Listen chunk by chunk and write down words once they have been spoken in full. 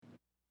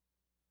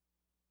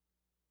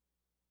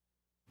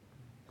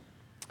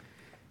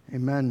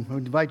Amen. I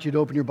would invite you to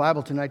open your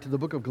Bible tonight to the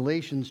book of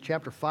Galatians,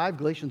 chapter 5.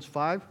 Galatians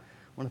 5. I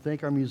want to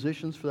thank our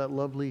musicians for that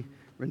lovely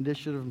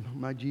rendition of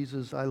My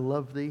Jesus, I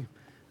Love Thee.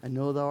 I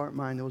know Thou art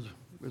mine. It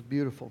was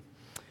beautiful.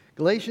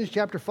 Galatians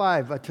chapter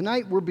 5.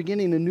 Tonight we're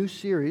beginning a new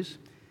series.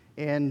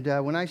 And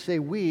when I say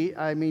we,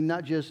 I mean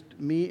not just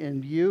me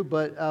and you,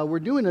 but we're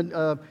doing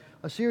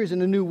a series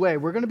in a new way.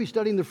 We're going to be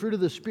studying the fruit of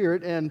the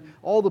Spirit, and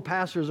all the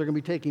pastors are going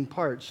to be taking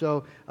part.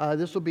 So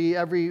this will be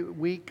every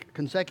week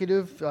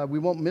consecutive. We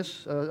won't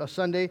miss a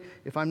Sunday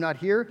if I'm not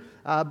here.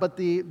 But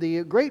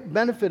the great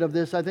benefit of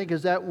this, I think,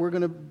 is that we're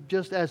going to,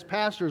 just as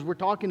pastors, we're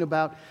talking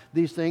about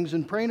these things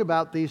and praying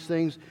about these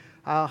things.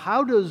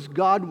 How does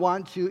God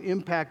want to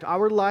impact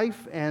our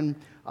life and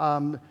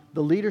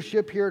the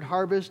leadership here at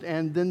Harvest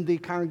and then the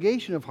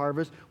congregation of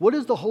Harvest? What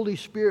is the Holy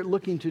Spirit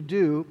looking to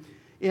do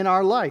in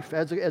our life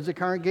as a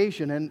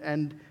congregation?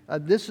 And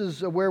this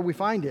is where we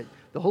find it.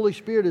 The Holy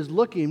Spirit is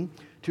looking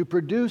to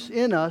produce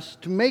in us,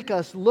 to make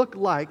us look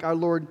like our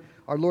Lord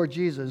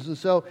Jesus. And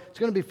so it's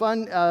going to be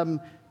fun.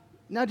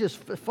 Not just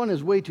fun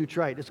is way too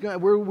trite.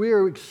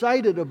 We're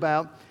excited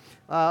about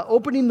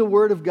opening the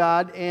Word of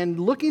God and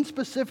looking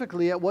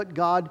specifically at what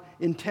God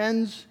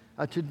intends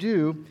to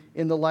do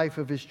in the life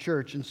of His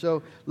church. And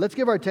so let's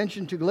give our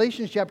attention to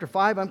Galatians chapter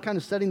 5. I'm kind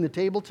of setting the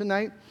table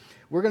tonight.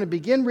 We're going to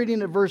begin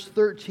reading at verse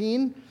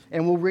 13,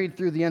 and we'll read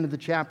through the end of the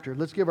chapter.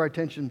 Let's give our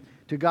attention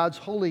to God's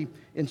holy,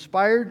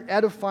 inspired,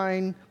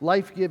 edifying,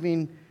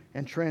 life-giving,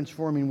 and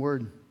transforming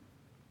Word.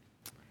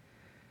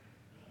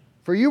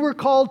 For you were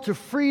called to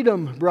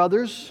freedom,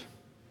 brothers.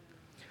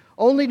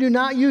 Only do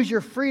not use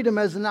your freedom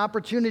as an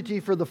opportunity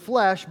for the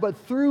flesh, but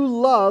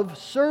through love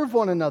serve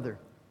one another.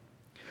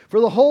 For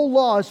the whole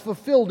law is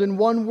fulfilled in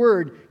one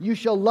word: you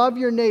shall love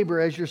your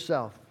neighbor as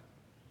yourself.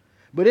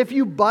 But if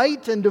you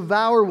bite and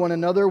devour one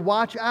another,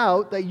 watch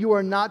out that you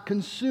are not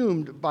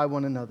consumed by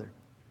one another.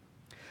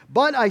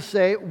 But I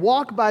say,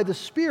 walk by the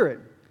Spirit,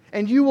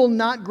 and you will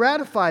not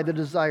gratify the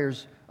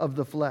desires of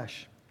the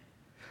flesh.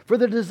 For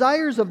the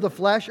desires of the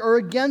flesh are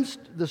against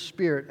the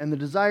Spirit, and the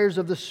desires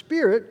of the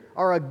Spirit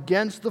are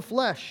against the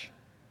flesh.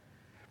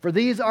 For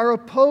these are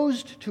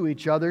opposed to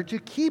each other to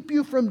keep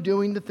you from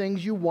doing the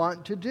things you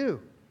want to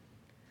do.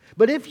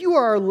 But if you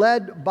are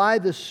led by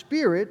the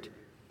Spirit,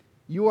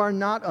 you are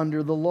not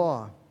under the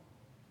law.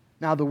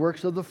 Now the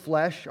works of the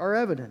flesh are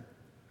evident: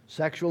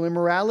 sexual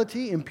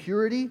immorality,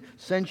 impurity,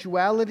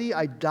 sensuality,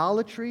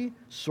 idolatry,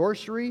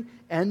 sorcery,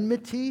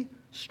 enmity,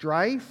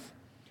 strife,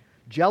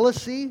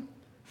 jealousy,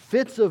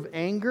 fits of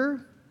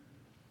anger,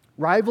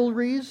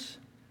 rivalries,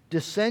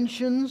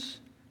 dissensions,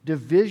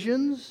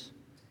 divisions,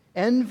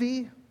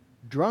 envy,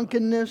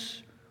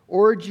 drunkenness,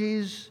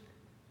 orgies,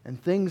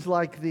 and things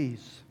like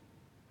these.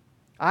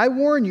 I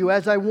warn you,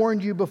 as I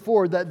warned you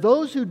before, that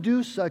those who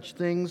do such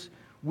things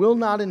will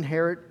not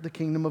inherit the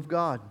kingdom of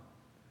God.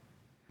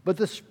 But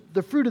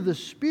the fruit of the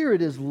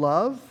Spirit is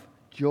love,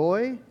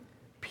 joy,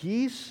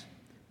 peace,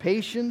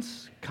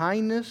 patience,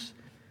 kindness,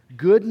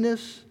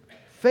 goodness,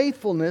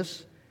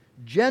 faithfulness,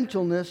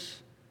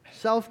 gentleness,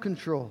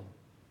 self-control.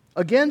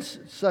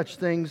 Against such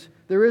things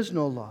there is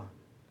no law.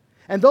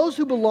 And those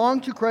who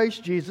belong to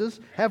Christ Jesus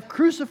have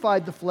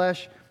crucified the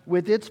flesh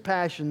with its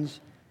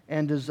passions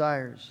and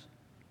desires.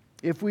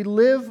 If we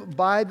live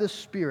by the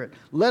Spirit,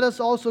 let us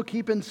also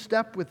keep in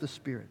step with the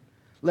Spirit.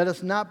 Let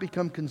us not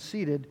become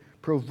conceited,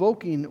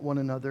 provoking one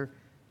another,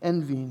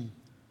 envying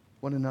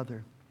one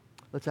another.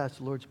 Let's ask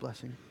the Lord's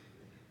blessing.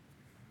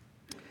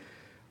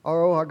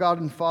 Our God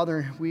and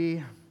Father,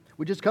 we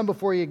just come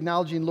before you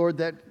acknowledging, Lord,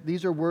 that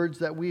these are words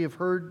that we have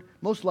heard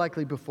most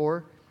likely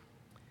before,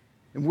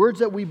 and words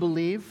that we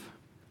believe.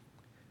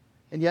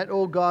 And yet,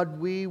 oh God,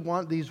 we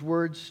want these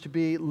words to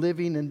be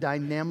living and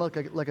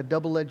dynamic, like a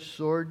double-edged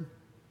sword,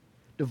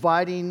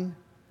 dividing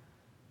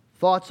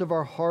thoughts of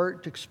our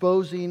heart,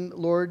 exposing,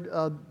 Lord,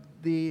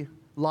 the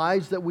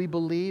lies that we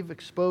believe,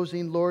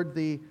 exposing, Lord,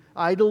 the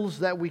idols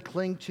that we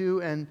cling to,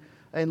 and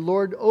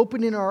Lord,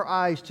 opening our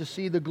eyes to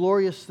see the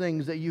glorious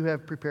things that you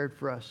have prepared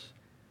for us.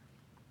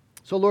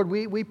 So, Lord,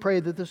 we pray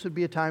that this would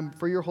be a time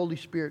for your Holy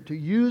Spirit to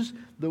use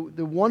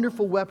the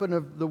wonderful weapon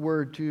of the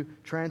Word to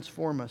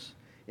transform us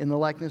in the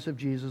likeness of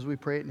Jesus. We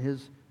pray it in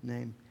His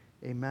name.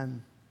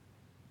 Amen.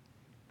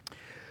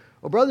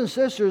 Well, brothers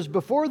and sisters,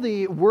 before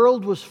the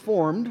world was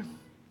formed,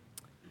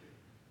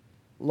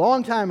 a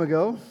long time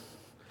ago,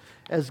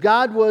 as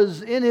God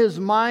was in His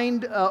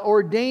mind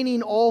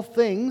ordaining all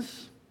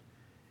things,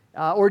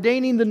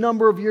 ordaining the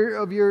number of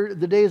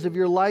the days of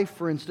your life,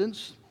 for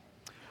instance,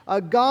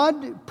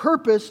 God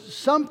purposed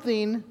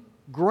something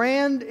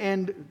grand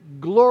and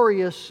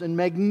glorious and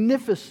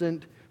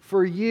magnificent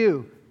for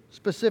you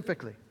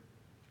specifically.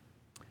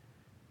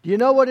 Do you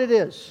know what it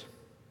is?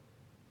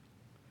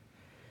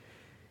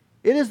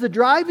 It is the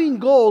driving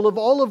goal of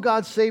all of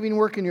God's saving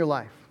work in your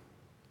life.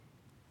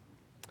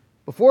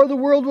 Before the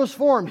world was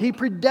formed, He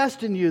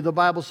predestined you, the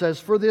Bible says,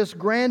 for this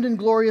grand and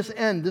glorious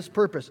end, this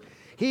purpose.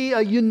 He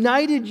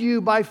united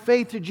you by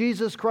faith to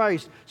Jesus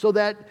Christ so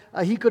that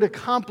He could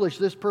accomplish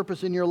this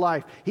purpose in your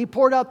life. He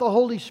poured out the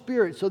Holy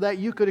Spirit so that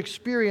you could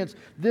experience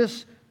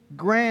this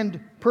grand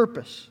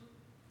purpose.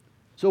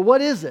 So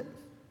what is it?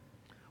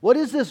 What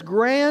is this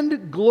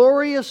grand,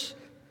 glorious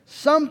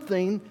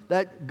something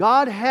that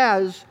God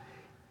has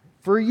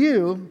for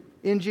you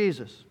in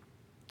Jesus?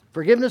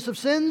 Forgiveness of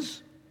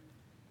sins?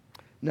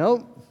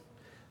 No.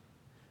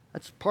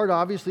 That's part,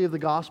 obviously, of the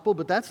gospel,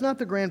 but that's not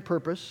the grand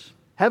purpose.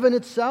 Heaven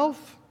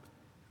itself?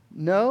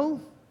 No.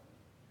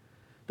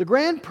 The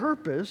grand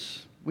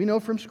purpose, we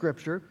know from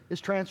Scripture, is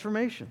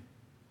transformation.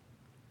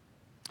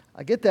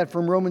 I get that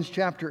from Romans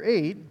chapter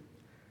 8,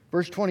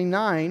 verse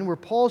 29, where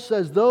Paul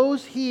says,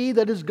 "Those he,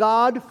 that is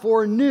God,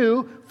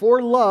 foreknew,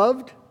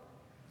 foreloved,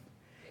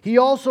 he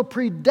also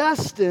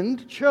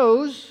predestined,"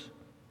 chose,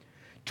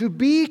 "to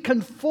be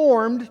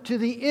conformed to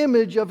the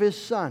image of his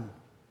Son."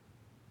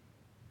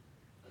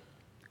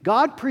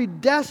 God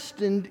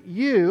predestined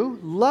you,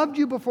 loved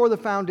you before the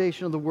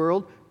foundation of the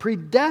world,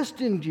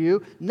 predestined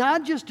you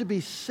not just to be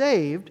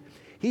saved,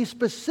 He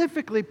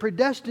specifically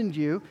predestined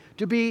you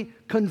to be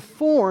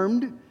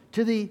conformed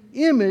to the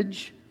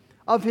image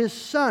of His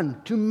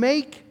Son, to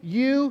make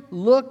you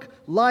look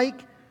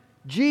like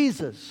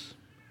Jesus,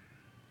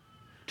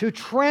 to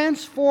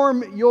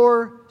transform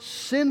your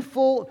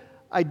sinful,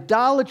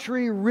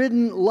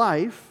 idolatry-ridden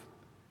life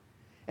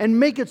and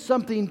make it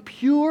something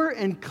pure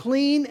and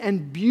clean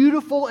and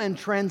beautiful and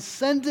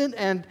transcendent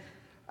and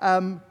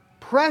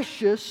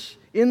precious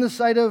in the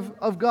sight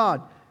of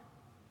God.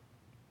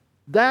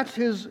 That's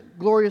His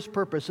glorious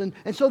purpose. And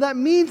so that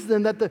means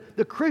then that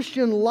the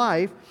Christian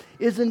life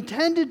is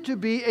intended to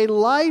be a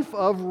life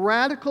of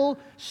radical,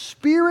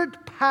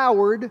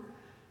 Spirit-powered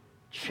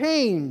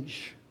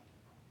change,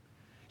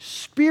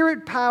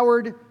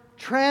 Spirit-powered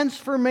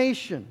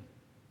transformation.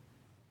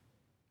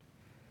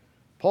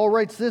 Paul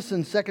writes this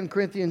in 2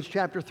 Corinthians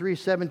chapter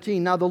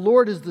 3:17. "Now the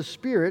Lord is the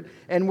Spirit,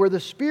 and where the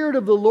Spirit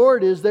of the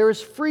Lord is, there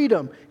is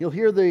freedom." You'll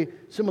hear the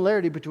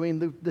similarity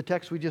between the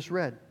text we just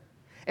read.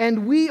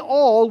 "And we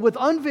all, with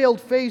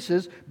unveiled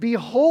faces,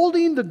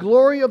 beholding the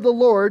glory of the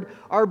Lord,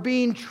 are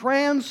being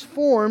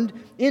transformed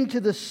into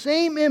the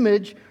same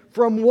image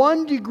from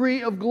one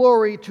degree of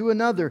glory to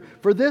another.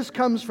 For this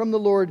comes from the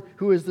Lord,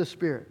 who is the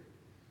Spirit."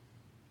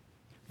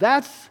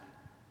 That's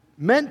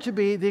meant to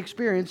be the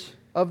experience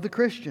of the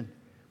Christian.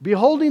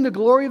 Beholding the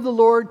glory of the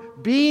Lord,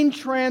 being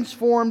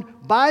transformed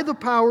by the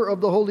power of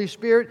the Holy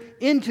Spirit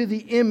into the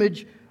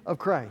image of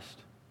Christ.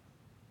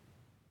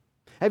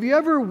 Have you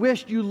ever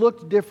wished you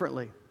looked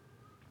differently?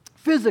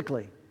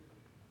 Physically.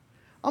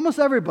 Almost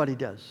everybody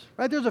does,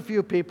 right? There's a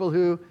few people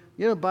who,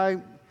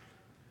 by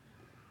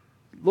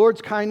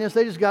Lord's kindness,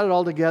 they just got it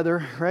all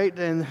together, right?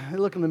 And they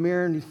look in the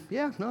mirror and,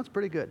 it's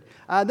pretty good.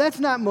 That's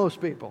not most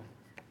people.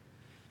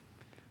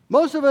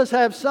 Most of us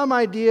have some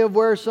idea of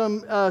where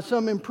some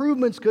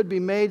improvements could be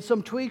made,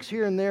 some tweaks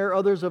here and there.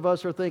 Others of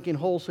us are thinking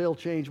wholesale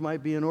change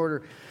might be in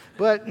order.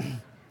 But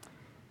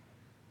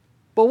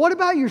what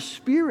about your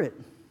spirit?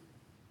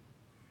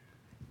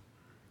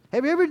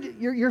 Have you ever,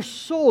 your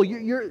soul,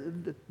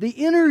 the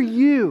inner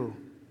you,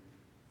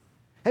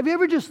 have you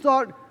ever just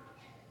thought,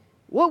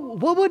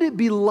 what would it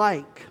be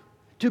like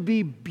to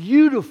be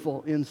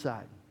beautiful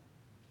inside?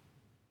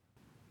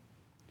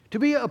 To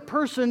be a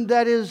person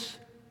that is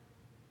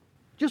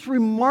just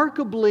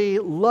remarkably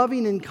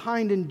loving and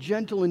kind and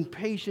gentle and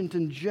patient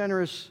and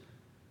generous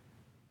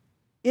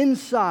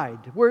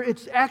inside, where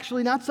it's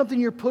actually not something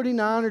you're putting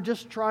on or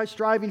just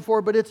striving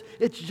for, but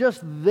it's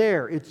just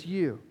there. It's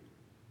you.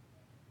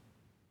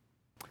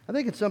 I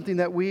think it's something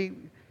that we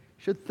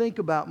should think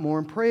about more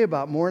and pray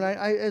about more. And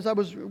as I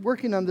was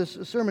working on this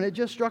sermon, it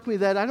just struck me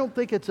that I don't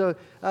think it's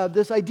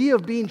this idea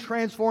of being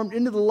transformed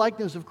into the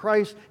likeness of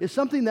Christ is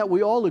something that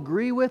we all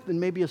agree with and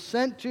maybe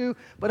assent to,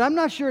 but I'm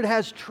not sure it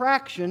has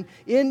traction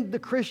in the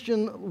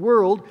Christian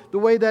world the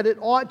way that it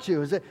ought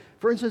to.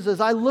 For instance,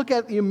 as I look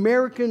at the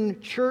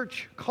American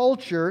church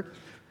culture,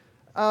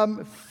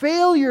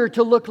 failure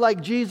to look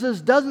like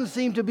Jesus doesn't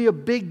seem to be a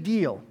big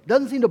deal.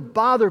 Doesn't seem to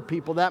bother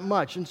people that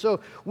much. And so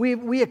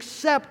we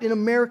accept in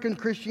American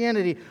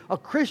Christianity a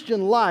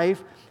Christian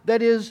life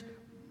that is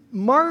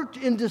marked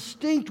in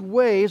distinct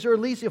ways, or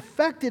at least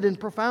affected in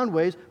profound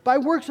ways, by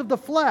works of the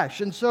flesh.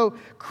 And so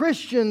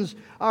Christians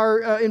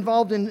are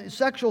involved in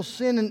sexual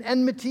sin and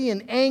enmity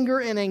and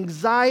anger and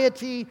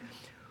anxiety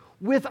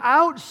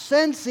without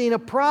sensing a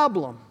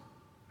problem.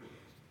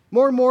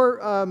 More and more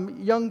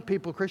young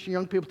people, Christian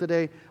young people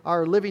today,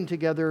 are living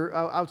together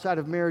outside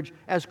of marriage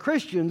as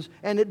Christians,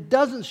 and it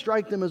doesn't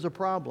strike them as a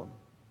problem.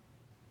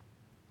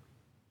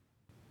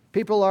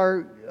 People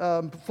are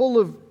full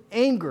of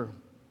anger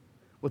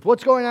with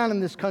what's going on in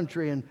this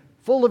country and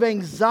full of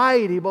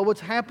anxiety about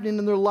what's happening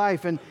in their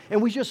life. And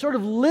we just sort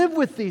of live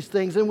with these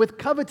things, and with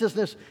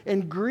covetousness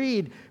and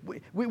greed.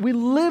 We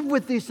live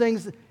with these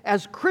things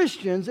as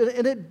Christians,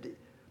 and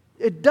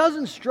it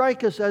doesn't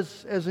strike us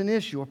as an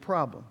issue, a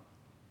problem.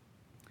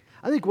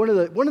 I think one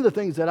of the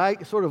things that I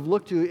sort of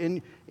look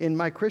to in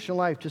my Christian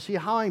life to see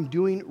how I'm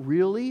doing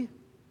really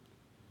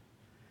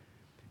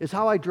is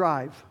how I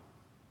drive.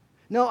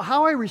 No,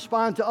 how I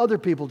respond to other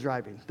people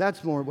driving.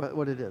 That's more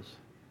what it is.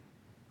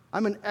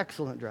 I'm an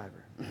excellent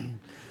driver.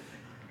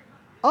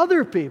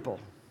 Other people.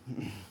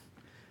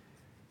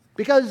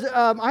 Because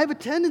I have a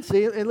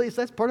tendency, at least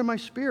that's part of my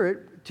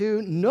spirit,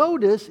 to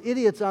notice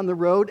idiots on the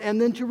road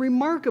and then to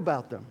remark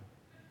about them.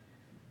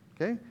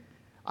 Okay?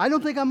 I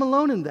don't think I'm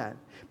alone in that.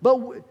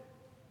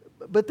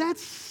 But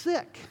that's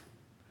sick.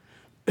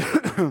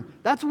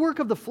 That's work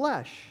of the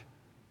flesh.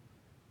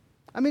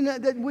 I mean,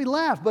 we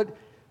laugh, but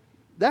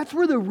that's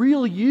where the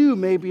real you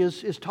maybe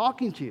is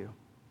talking to you.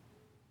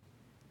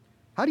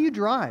 How do you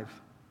drive?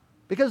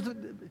 Because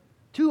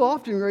too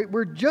often, right,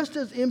 we're just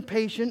as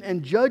impatient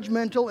and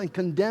judgmental and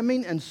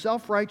condemning and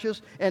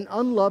self-righteous and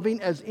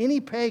unloving as any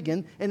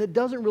pagan, and it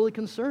doesn't really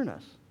concern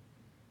us.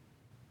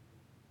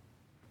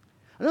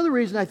 Another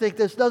reason I think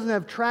this doesn't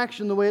have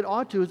traction the way it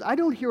ought to is I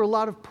don't hear a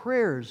lot of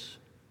prayers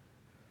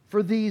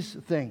for these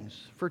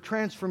things, for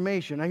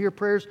transformation. I hear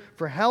prayers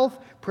for health,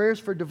 prayers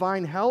for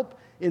divine help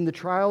in the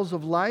trials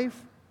of life.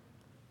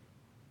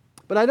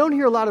 But I don't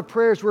hear a lot of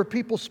prayers where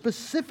people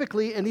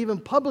specifically and even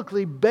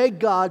publicly beg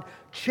God,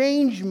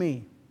 change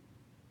me.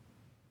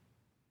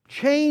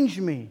 Change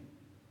me.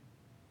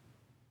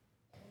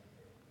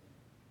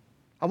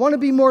 I want to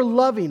be more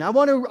loving. I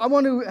want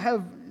to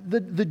have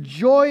the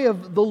joy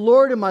of the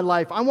Lord in my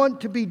life. I want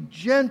to be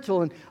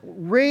gentle and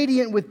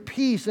radiant with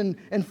peace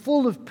and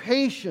full of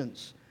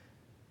patience.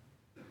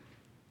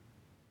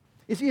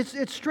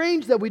 It's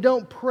strange that we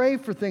don't pray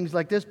for things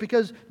like this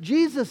because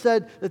Jesus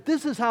said that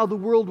this is how the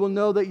world will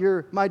know that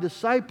you're my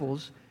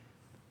disciples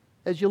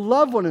as you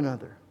love one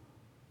another.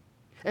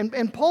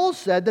 And Paul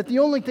said that the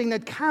only thing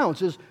that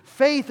counts is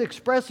faith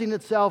expressing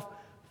itself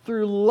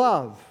through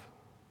love.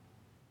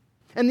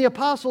 And the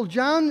Apostle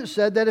John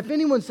said that if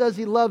anyone says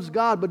he loves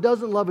God but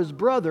doesn't love his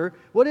brother,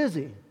 what is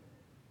he?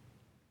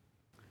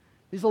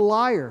 He's a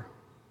liar.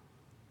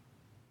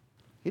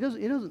 He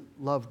doesn't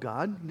love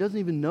God. He doesn't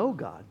even know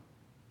God.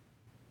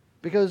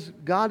 Because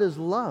God is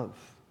love.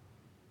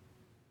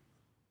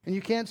 And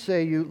you can't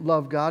say you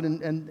love God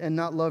and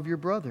not love your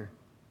brother.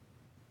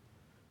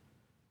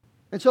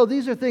 And so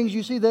these are things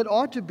you see that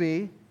ought to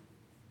be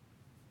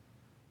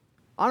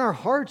on our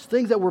hearts,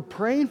 things that we're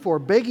praying for,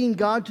 begging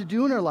God to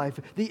do in our life.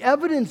 The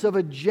evidence of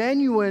a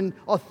genuine,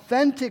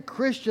 authentic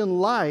Christian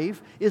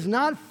life is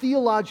not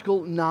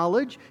theological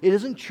knowledge. It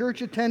isn't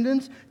church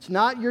attendance. It's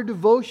not your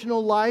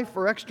devotional life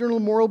or external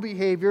moral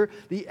behavior.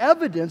 The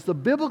evidence, the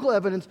biblical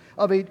evidence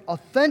of an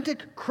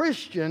authentic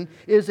Christian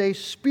is the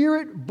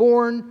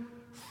spirit-born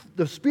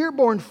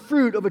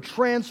fruit of a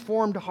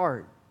transformed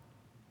heart.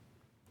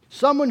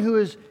 Someone who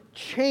is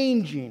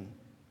changing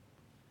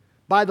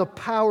by the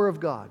power of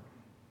God,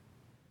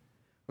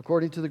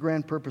 according to the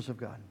grand purpose of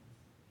God.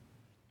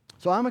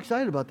 So I'm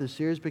excited about this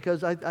series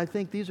because I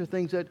think these are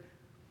things that,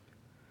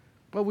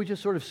 well, we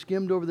just sort of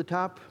skimmed over the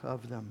top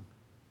of them.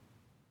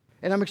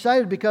 And I'm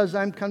excited because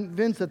I'm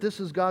convinced that this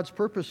is God's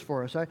purpose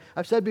for us.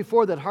 I've said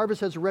before that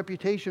Harvest has a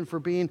reputation for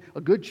being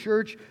a good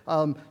church,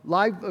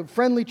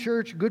 friendly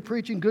church, good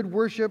preaching, good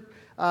worship,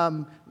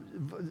 a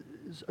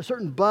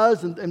certain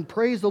buzz, and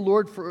praise the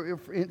Lord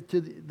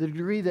to the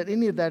degree that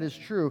any of that is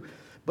true.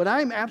 But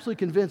I'm absolutely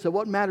convinced that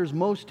what matters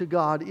most to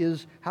God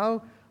is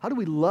how do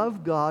we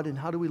love God and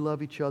how do we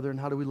love each other and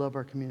how do we love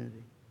our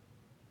community?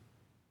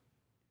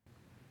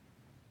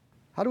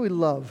 How do we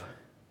love?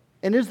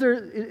 And is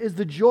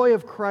the joy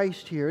of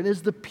Christ here? And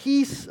is the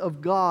peace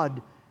of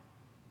God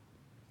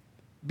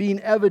being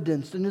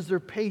evidenced? And is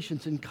there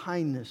patience and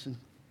kindness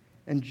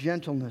and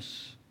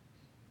gentleness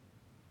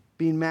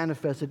being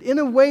manifested in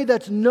a way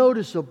that's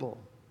noticeable?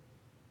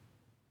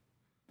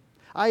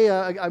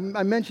 I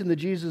mentioned the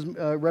Jesus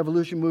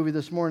Revolution movie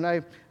this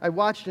morning. I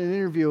watched an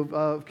interview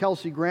of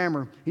Kelsey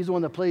Grammer. He's the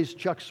one that plays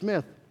Chuck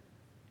Smith.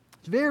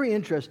 It's very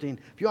interesting.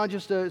 If you want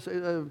just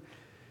an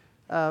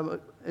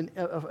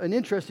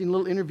interesting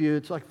little interview,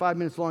 it's like 5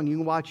 minutes long. You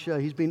can watch.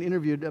 He's being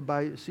interviewed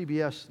by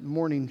CBS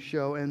morning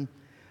show, and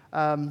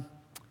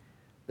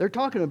they're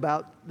talking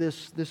about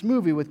this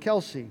movie with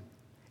Kelsey.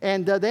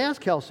 And they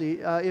asked Kelsey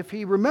if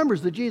he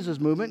remembers the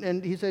Jesus movement,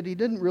 and he said he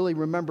didn't really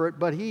remember it,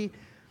 but he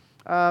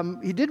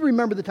did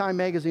remember the Time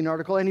magazine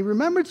article, and he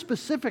remembered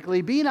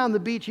specifically being on the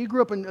beach.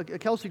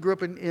 Kelsey grew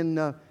up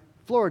in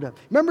Florida.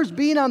 Remembers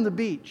being on the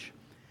beach,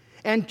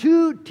 and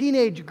two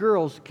teenage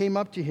girls came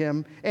up to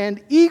him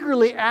and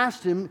eagerly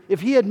asked him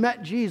if he had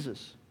met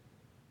Jesus.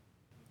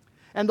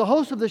 And the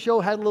host of the show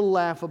had a little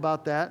laugh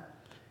about that.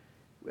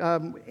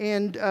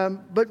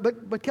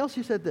 But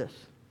Kelsey said this.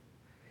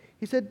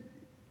 He said,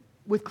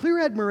 with clear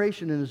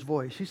admiration in his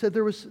voice, he said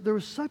there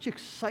was such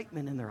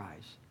excitement in their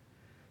eyes.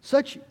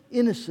 Such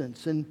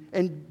innocence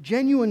and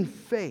genuine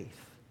faith.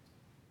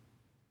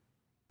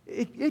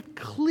 It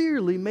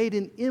clearly made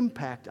an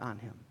impact on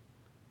him.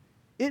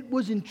 It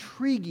was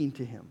intriguing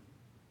to him.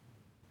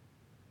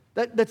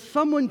 That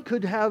someone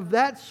could have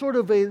that sort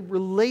of a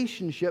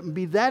relationship and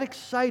be that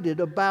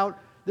excited about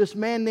this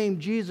man named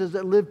Jesus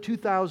that lived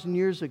 2,000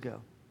 years ago.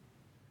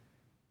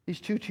 These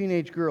two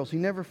teenage girls, he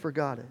never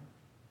forgot it.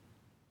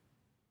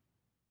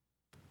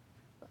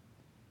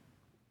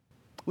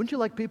 Wouldn't you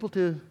like people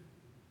to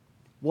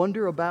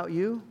wonder about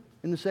you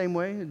in the same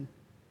way and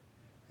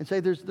say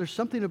there's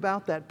something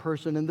about that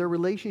person and their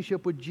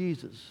relationship with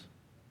Jesus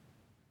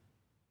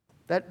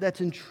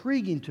That's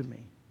intriguing to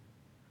me.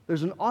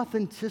 There's an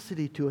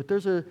authenticity to it.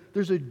 There's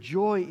a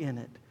joy in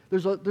it.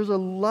 There's a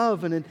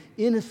love and an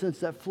innocence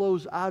that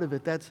flows out of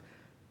it. That's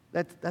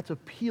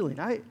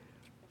appealing.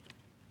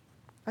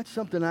 That's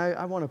something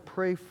I want to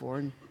pray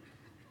for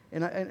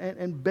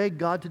and beg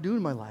God to do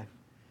in my life.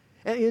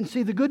 And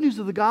see, the good news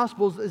of the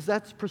gospel is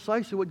that's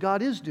precisely what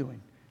God is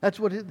doing. That's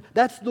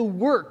the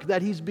work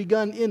that He's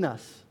begun in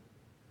us.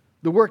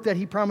 The work that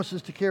He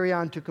promises to carry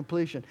on to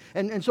completion.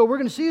 And so we're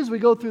going to see as we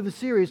go through the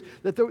series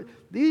that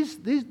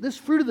this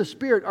fruit of the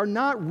Spirit are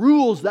not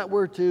rules that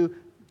we're to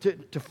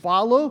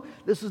follow.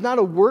 This is not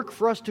a work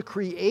for us to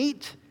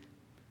create.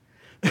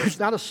 It's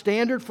not a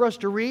standard for us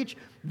to reach.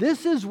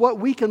 This is what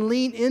we can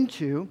lean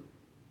into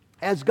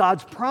as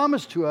God's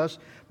promise to us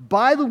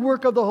by the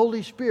work of the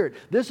Holy Spirit.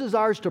 This is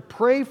ours to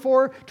pray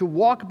for, to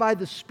walk by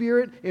the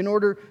Spirit in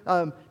order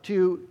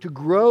to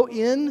grow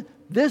in.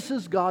 This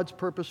is God's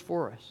purpose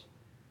for us.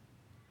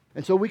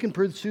 And so we can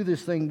pursue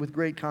this thing with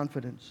great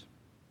confidence.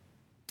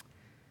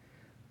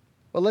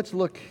 Well, let's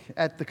look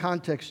at the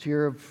context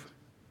here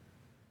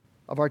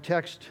of our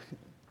text,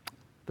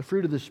 the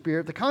fruit of the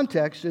Spirit. The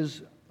context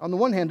is, on the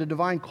one hand, a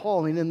divine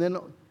calling, and then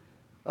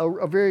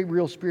a very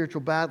real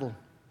spiritual battle.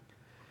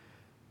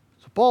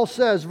 So Paul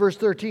says, verse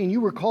 13,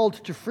 you were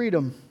called to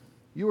freedom.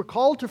 You were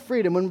called to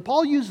freedom. When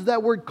Paul uses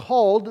that word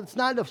called, it's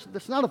not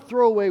a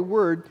throwaway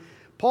word.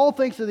 Paul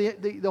thinks of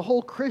the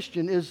whole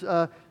Christian is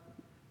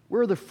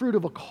we're the fruit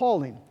of a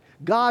calling.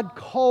 God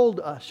called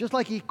us, just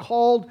like He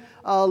called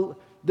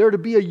there to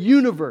be a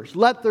universe.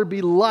 Let there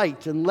be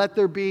light, and let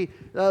there be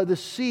the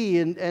sea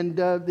and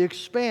the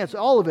expanse,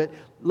 all of it.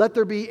 Let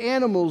there be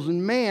animals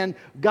and man.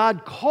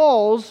 God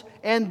calls,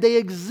 and they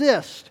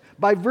exist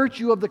by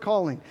virtue of the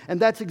calling. And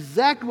that's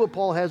exactly what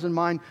Paul has in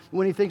mind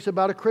when he thinks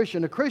about a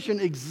Christian. A Christian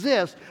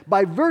exists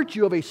by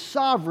virtue of a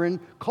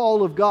sovereign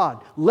call of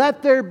God.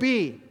 Let there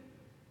be.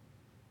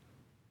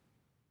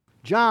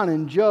 John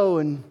and Joe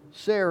and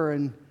Sarah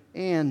and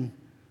Ann,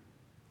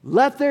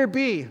 let there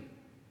be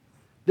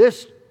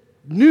this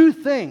new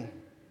thing,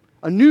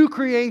 a new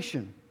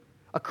creation,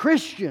 a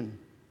Christian,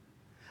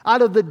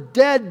 out of the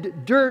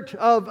dead dirt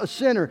of a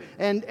sinner,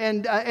 and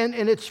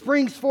it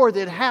springs forth.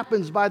 It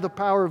happens by the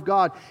power of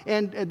God,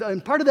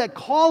 and part of that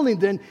calling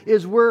then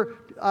is we're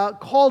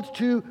called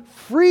to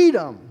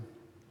freedom.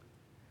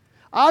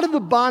 Out of the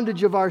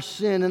bondage of our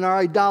sin and our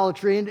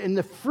idolatry and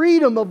the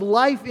freedom of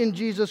life in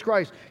Jesus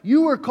Christ.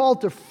 You are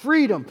called to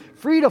freedom.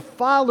 Free to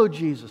follow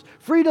Jesus.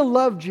 Free to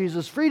love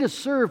Jesus. Free to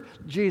serve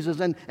Jesus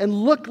and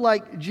look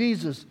like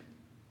Jesus.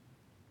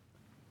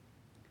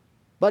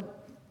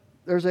 But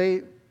there's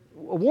a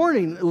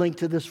warning linked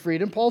to this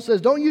freedom. Paul says,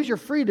 don't use your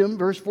freedom,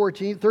 verse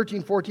 13,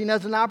 14,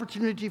 as an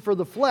opportunity for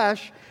the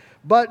flesh,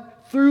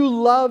 but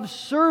through love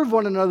serve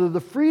one another.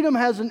 The freedom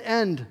has an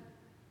end.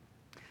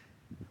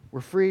 We're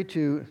free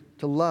to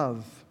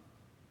love.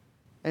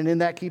 And in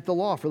that keep the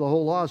law, for the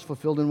whole law is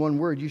fulfilled in one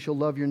word. You shall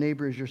love your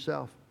neighbor as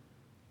yourself.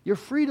 You're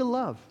free to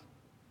love.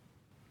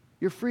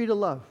 You're free to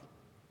love.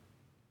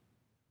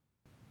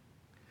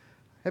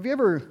 Have you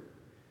ever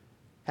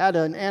had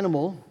an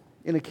animal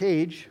in a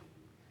cage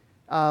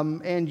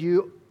and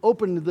you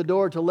opened the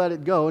door to let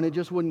it go and it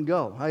just wouldn't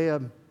go?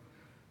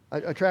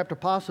 I trapped a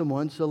possum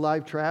once, a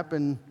live trap,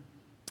 and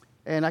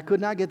I could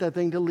not get that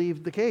thing to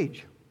leave the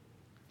cage.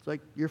 It's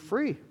like, you're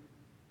free.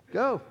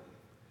 Go.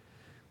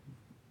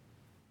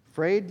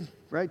 Afraid,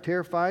 right?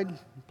 Terrified,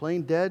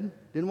 plain dead,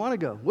 didn't want to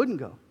go, wouldn't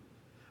go.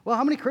 Well,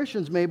 how many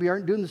Christians maybe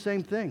aren't doing the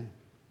same thing?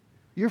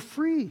 You're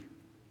free.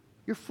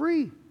 You're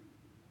free.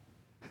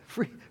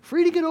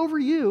 Free to get over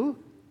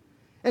you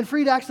and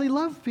free to actually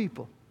love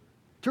people.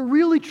 To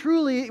really,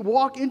 truly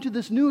walk into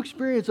this new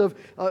experience of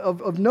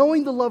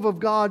knowing the love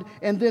of God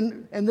and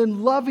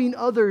then loving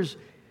others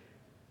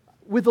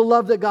with the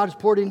love that God has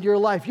poured into your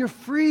life. You're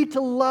free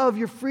to love.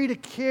 You're free to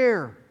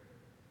care.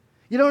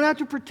 You don't have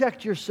to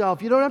protect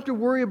yourself. You don't have to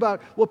worry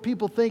about what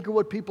people think or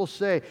what people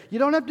say. You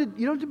don't have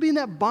to be in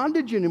that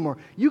bondage anymore.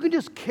 You can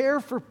just care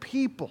for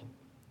people.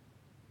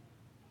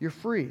 You're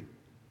free.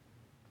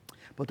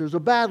 But there's a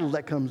battle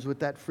that comes with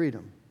that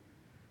freedom.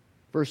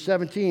 Verse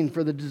 17,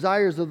 for the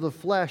desires of the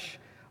flesh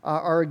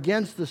are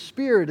against the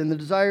Spirit, and the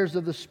desires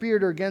of the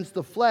Spirit are against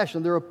the flesh,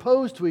 and they're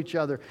opposed to each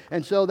other.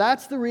 And so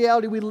that's the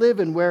reality we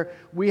live in, where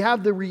we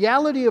have the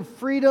reality of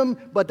freedom,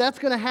 but that's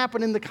going to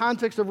happen in the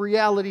context of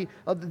reality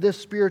of this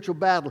spiritual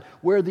battle,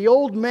 where the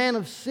old man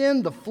of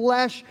sin, the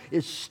flesh,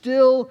 is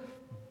still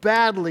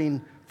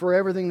battling for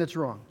everything that's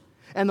wrong.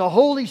 And the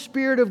Holy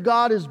Spirit of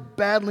God is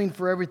battling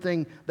for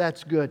everything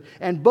that's good.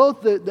 And both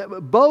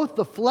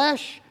the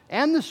flesh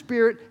and the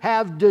Spirit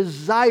have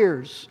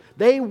desires.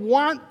 They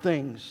want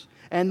things.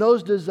 And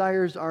those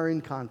desires are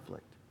in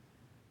conflict.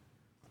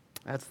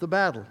 That's the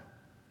battle.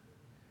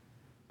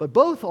 But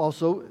both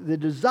also, the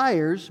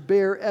desires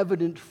bear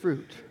evident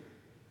fruit.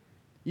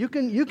 You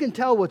can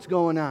tell what's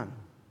going on.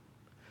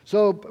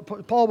 So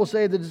Paul will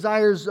say the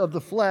desires of the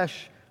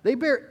flesh, they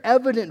bear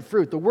evident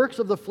fruit. The works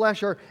of the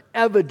flesh are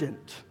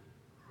evident.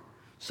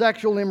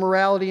 Sexual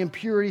immorality,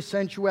 impurity,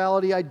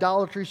 sensuality,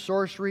 idolatry,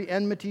 sorcery,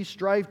 enmity,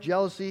 strife,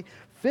 jealousy,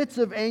 fits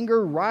of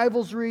anger,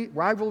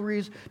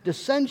 rivalries,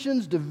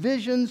 dissensions,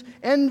 divisions,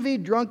 envy,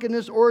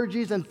 drunkenness,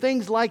 orgies, and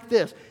things like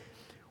this.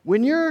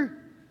 When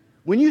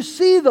you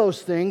see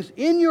those things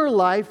in your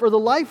life or the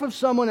life of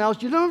someone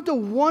else, you don't have to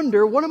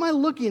wonder, what am I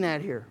looking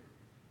at here?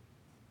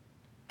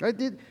 Right?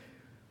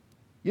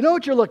 You know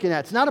what you're looking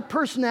at. It's not a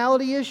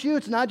personality issue.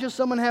 It's not just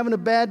someone having a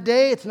bad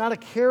day. It's not a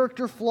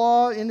character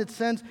flaw in its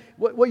sense.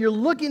 What you're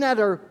looking at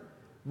are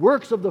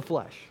works of the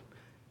flesh.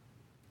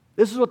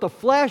 This is what the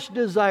flesh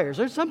desires.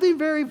 There's something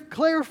very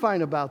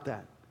clarifying about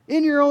that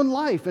in your own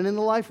life and in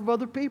the life of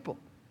other people.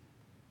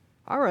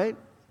 All right,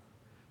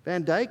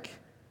 Van Dyke,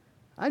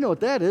 I know what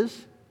that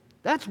is.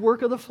 That's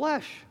work of the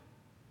flesh.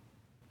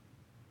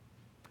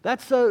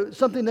 That's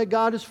something that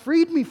God has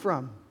freed me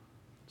from.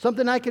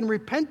 Something I can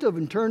repent of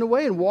and turn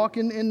away and walk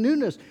in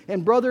newness.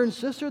 And brother and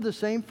sister, the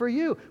same for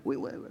you.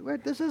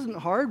 This isn't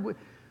hard.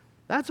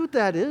 That's what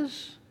that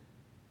is.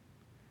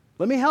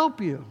 Let me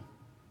help you.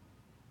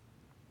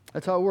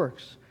 That's how it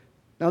works.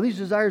 Now, these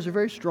desires are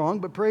very strong,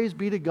 but praise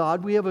be to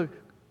God, we have a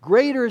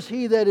greater is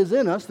He that is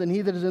in us than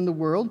he that is in the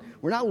world.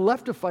 We're not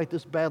left to fight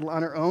this battle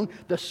on our own.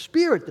 The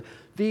Spirit,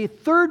 the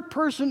third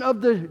person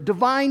of the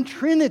divine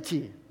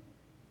Trinity,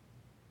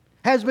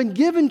 has been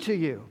given to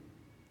you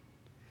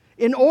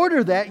in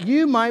order that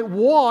you might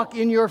walk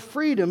in your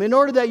freedom, in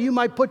order that you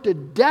might put to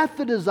death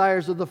the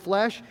desires of the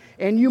flesh,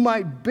 and you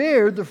might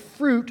bear the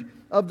fruit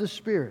of the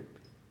Spirit.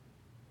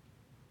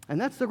 And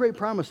that's the great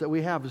promise that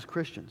we have as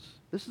Christians.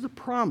 This is a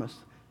promise.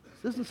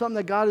 This isn't something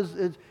that God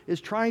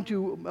is trying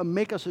to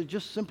make us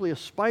just simply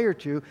aspire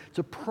to. It's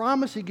a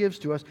promise He gives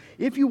to us.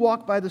 If you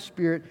walk by the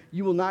Spirit,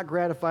 you will not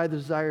gratify the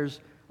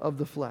desires of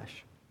the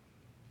flesh.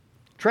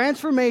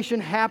 Transformation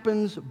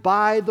happens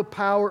by the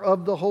power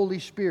of the Holy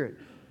Spirit.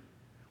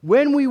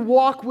 When we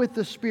walk with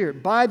the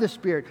Spirit, by the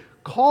Spirit,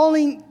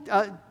 calling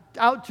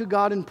out to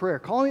God in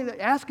prayer,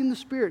 asking the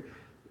Spirit,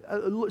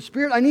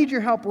 Spirit, I need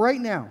your help right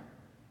now.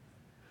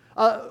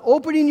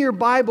 Opening your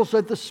Bible so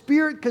that the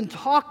Spirit can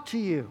talk to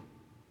you.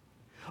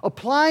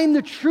 Applying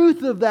the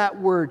truth of that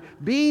word.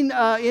 Being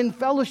in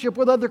fellowship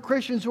with other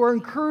Christians who are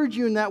encouraging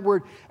you in that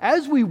word.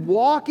 As we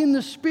walk in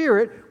the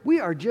Spirit, we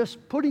are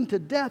just putting to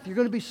death. You're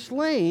going to be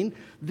slaying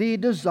the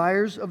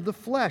desires of the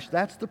flesh.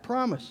 That's the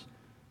promise.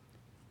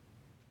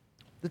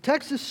 The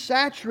text is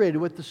saturated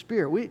with the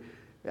Spirit.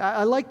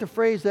 I like the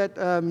phrase that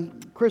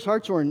Chris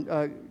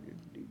Hartshorn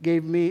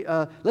gave me.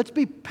 Let's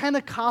be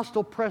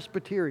Pentecostal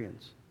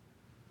Presbyterians.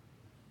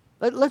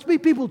 Let's be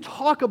people who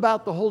talk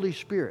about the Holy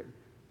Spirit,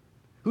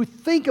 who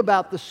think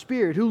about the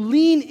Spirit, who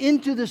lean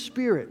into the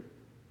Spirit,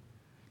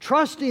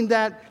 trusting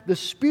that the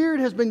Spirit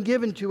has been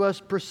given to us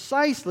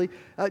precisely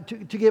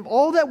to give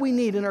all that we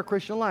need in our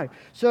Christian life.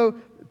 So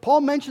Paul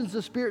mentions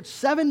the Spirit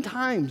 7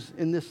 times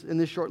in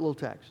this short little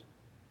text.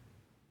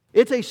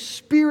 It's a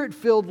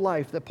Spirit-filled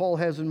life that Paul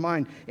has in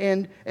mind.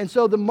 And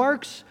so the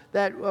marks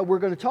that we're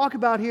going to talk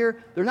about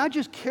here, they're not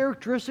just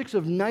characteristics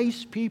of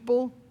nice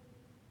people.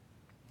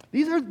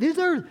 These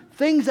are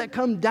things that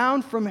come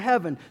down from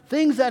heaven,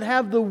 things that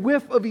have the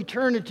whiff of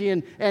eternity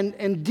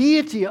and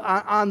deity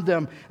on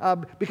them,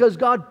 because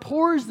God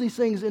pours these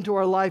things into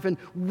our life and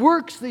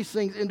works these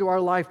things into our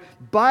life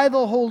by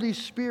the Holy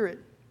Spirit.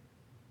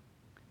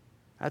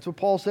 That's what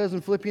Paul says in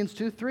Philippians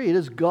 2:3. It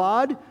is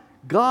God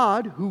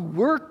who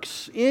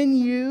works in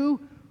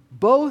you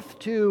both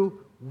to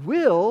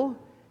will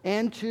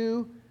and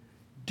to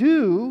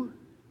do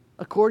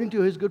according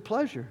to His good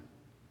pleasure.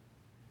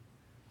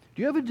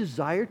 Do you have a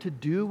desire to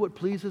do what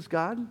pleases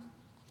God?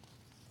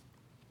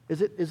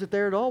 Is it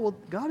there at all? Well,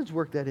 God has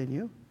worked that in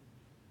you.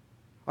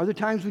 Are there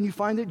times when you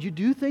find that you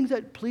do things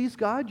that please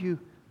God? You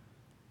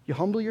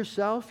humble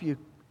yourself, you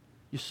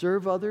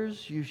serve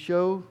others, you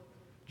show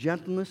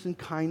gentleness and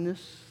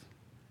kindness,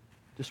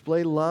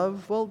 display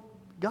love? Well,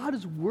 God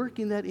is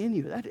working that in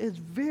you. That is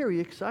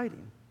very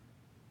exciting.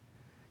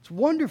 It's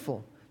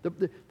wonderful.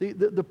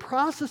 The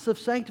process of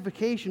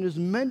sanctification is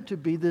meant to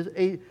be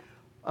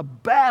a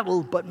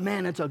battle, but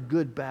man, it's a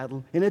good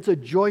battle, and it's a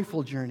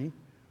joyful journey.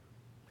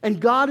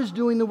 And God is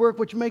doing the work,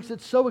 which makes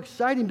it so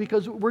exciting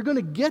because we're going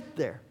to get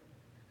there.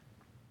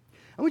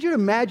 I want you to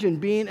imagine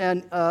being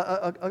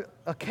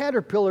a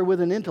caterpillar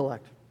with an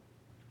intellect.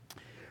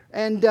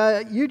 And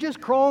you're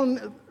just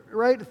crawling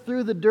right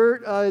through the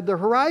dirt. The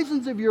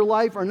horizons of your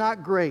life are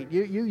not great.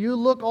 You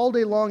look all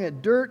day long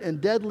at dirt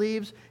and dead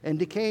leaves and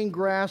decaying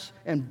grass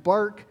and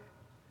bark.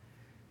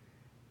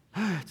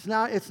 It's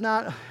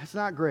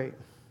not great.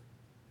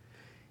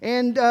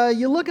 And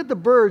you look at the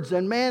birds,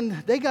 and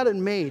man, they got it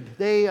made.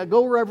 They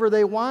go wherever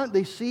they want.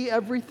 They see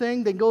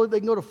everything. They can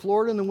go to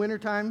Florida in the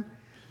wintertime.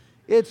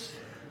 It's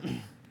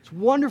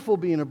wonderful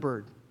being a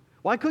bird.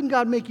 Why couldn't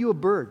God make you a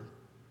bird?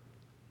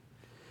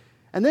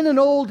 And then an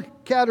old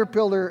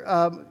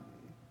caterpillar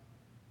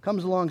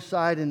comes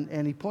alongside,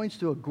 and he points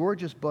to a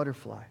gorgeous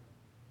butterfly.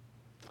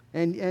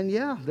 And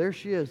yeah, there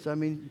she is. I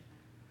mean,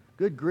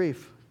 good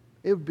grief.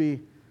 It would be,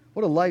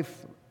 what a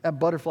life that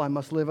butterfly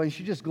must live. I mean,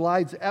 she just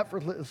glides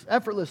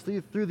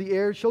effortlessly through the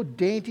air, so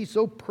dainty,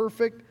 so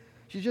perfect.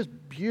 She's just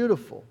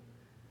beautiful.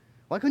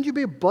 Why couldn't you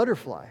be a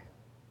butterfly?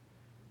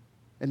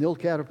 And the old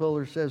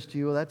caterpillar says to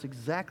you, well, that's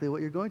exactly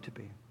what you're going to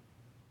be.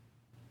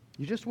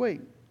 You just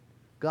wait.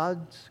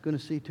 God's going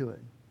to see to it.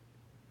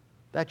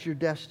 That's your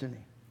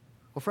destiny.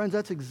 Well, friends,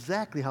 that's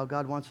exactly how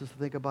God wants us to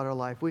think about our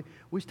life.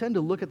 We tend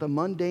to look at the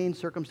mundane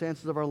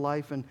circumstances of our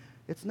life, and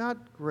it's not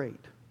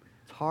great.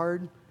 It's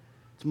hard.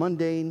 It's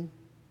mundane.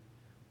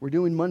 We're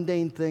doing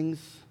mundane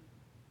things.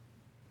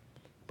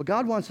 But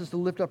God wants us to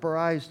lift up our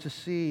eyes to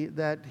see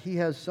that He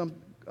has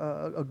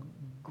a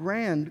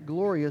grand,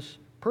 glorious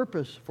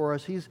purpose for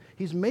us.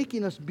 He's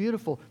making us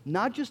beautiful,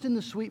 not just in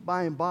the sweet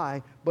by and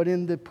by, but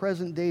in the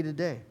present day to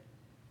day.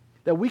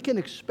 That we can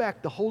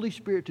expect the Holy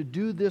Spirit to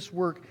do this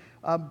work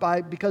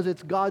because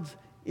it's God's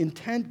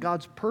intent,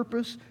 God's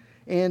purpose,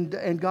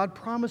 and God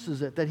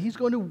promises it, that He's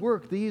going to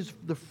work the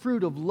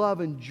fruit of love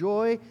and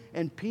joy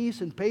and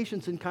peace and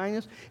patience and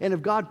kindness. And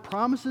if God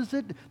promises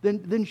it,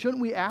 then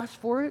shouldn't we ask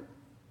for it?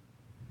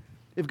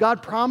 If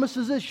God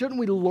promises it, shouldn't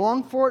we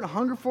long for it,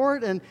 hunger for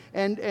it,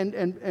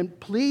 and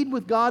plead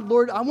with God,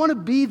 Lord, I want to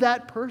be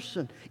that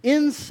person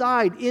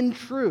inside, in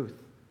truth,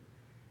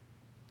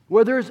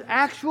 where there's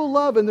actual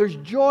love and there's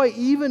joy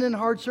even in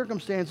hard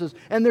circumstances,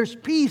 and there's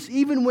peace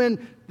even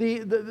when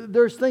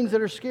there's things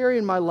that are scary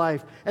in my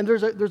life, and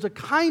there's a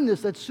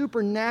kindness that's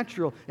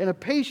supernatural and a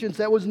patience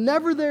that was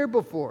never there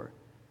before.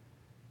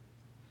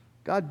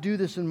 God, do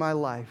this in my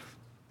life.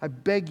 I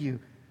beg you.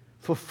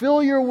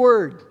 Fulfill your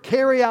word.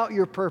 Carry out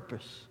your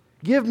purpose.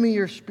 Give me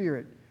your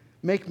Spirit.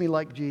 Make me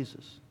like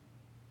Jesus.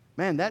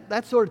 Man,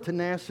 that sort of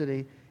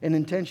tenacity and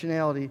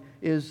intentionality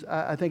is,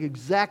 I think,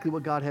 exactly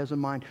what God has in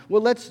mind.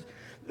 Well, let's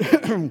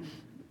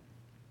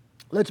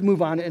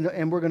move on,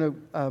 and we're going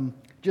to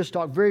just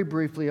talk very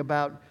briefly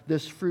about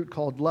this fruit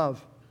called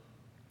love.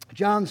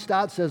 John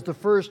Stott says the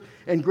first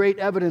and great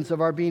evidence of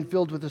our being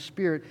filled with the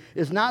Spirit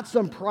is not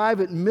some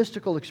private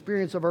mystical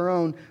experience of our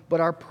own,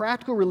 but our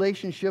practical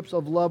relationships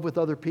of love with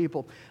other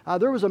people.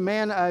 There was a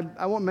man,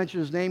 I won't mention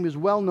his name, he's a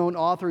well-known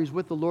author, he's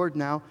with the Lord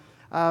now,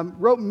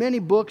 wrote many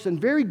books,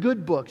 and very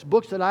good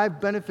books that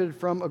I've benefited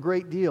from a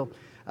great deal.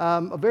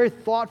 A very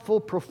thoughtful,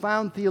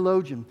 profound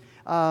theologian.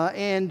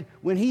 And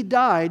when he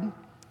died,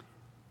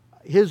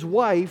 his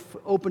wife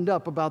opened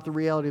up about the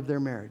reality of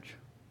their marriage.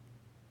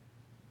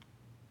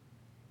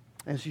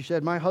 And she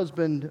said, my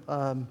husband,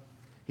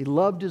 he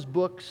loved his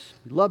books,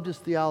 he loved his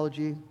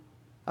theology.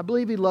 I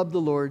believe he loved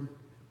the Lord,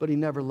 but he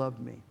never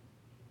loved me.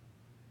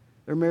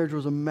 Their marriage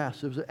was a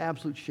mess. It was an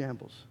absolute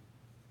shambles.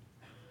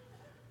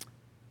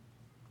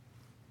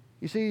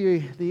 You see,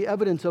 the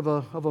evidence of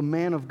a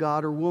man of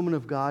God or woman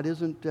of God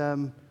isn't,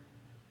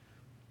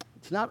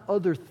 it's not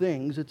other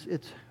things.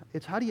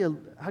 It's how do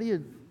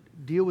you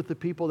deal with the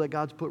people that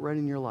God's put right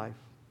in your life?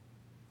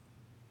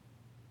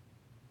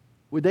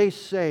 Would they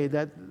say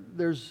that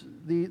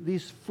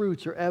these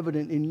fruits are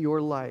evident in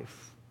your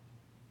life?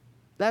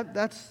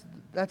 That's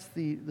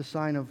the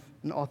sign of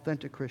an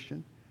authentic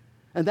Christian.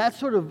 And that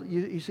sort of,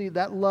 you see,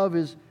 that love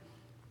is,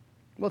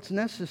 well, it's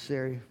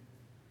necessary.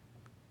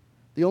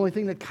 The only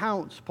thing that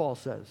counts, Paul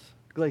says,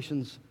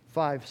 Galatians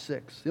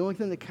 5:6. The only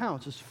thing that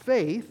counts is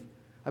faith.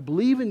 I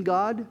believe in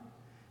God,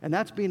 and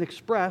that's being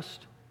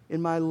expressed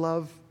in my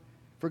love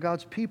for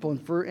God's people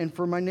and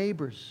for my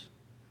neighbors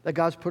that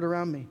God's put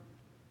around me.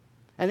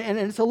 And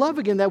it's a love,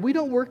 again, that we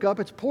don't work up.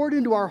 It's poured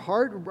into our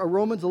heart. I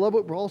love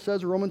what Paul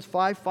says in Romans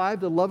 5:5.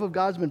 The love of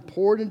God has been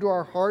poured into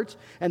our hearts.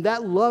 And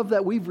that love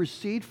that we've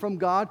received from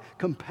God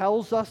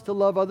compels us to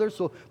love others.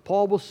 So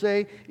Paul will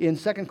say in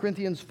 2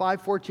 Corinthians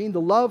 5:14,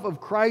 the love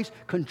of Christ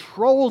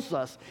controls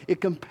us.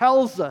 It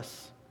compels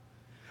us.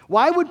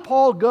 Why would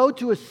Paul go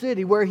to a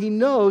city where he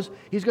knows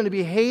he's going to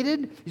be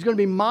hated, he's going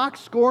to be mocked,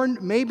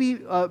 scorned,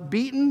 maybe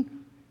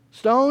beaten,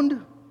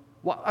 stoned?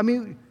 I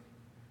mean,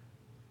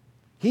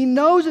 he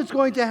knows it's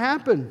going to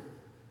happen.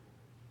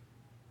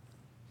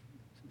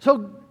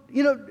 So,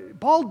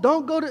 Paul,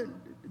 don't go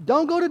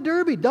to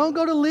Derby. Don't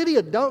go to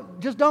Lydia.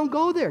 Don't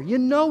go there. You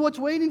know what's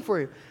waiting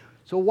for you.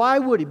 So why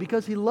would he?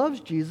 Because he loves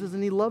Jesus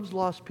and he loves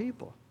lost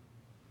people.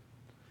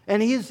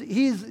 And he's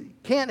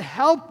can't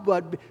help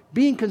but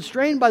being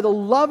constrained by the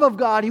love of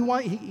God.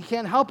 He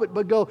can't help it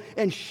but go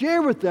and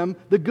share with them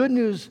the good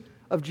news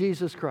of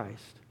Jesus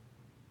Christ.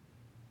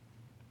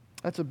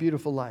 That's a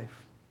beautiful life.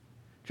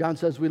 John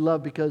says we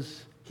love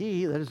because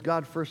He, that is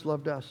God, first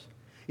loved us.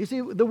 You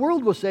see, the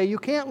world will say you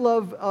can't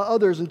love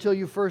others until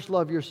you first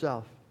love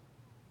yourself.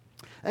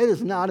 It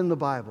is not in the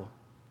Bible.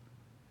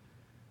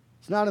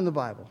 It's not in the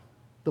Bible.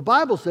 The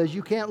Bible says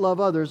you can't love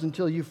others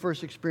until you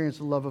first experience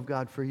the love of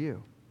God for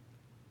you.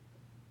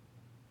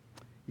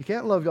 You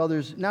can't love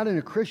others, not in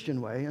a Christian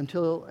way,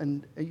 until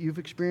you've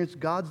experienced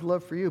God's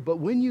love for you. But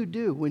when you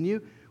do, when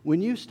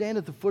you stand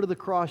at the foot of the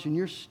cross and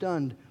you're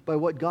stunned by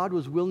what God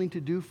was willing to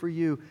do for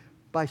you,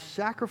 by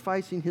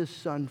sacrificing His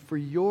Son for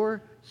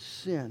your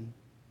sin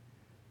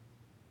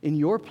in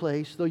your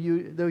place, though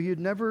you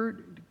never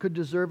could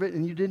deserve it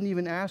and you didn't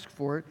even ask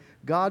for it,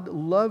 God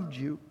loved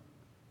you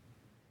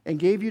and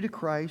gave you to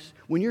Christ.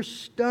 When you're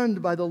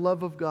stunned by the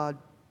love of God,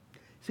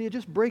 see, it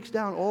just breaks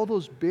down all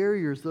those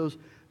barriers,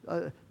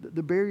 the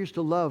barriers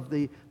to love,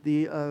 the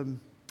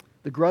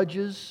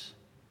grudges,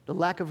 the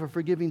lack of a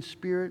forgiving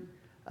spirit,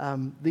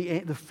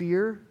 the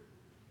fear.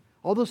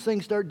 All those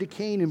things start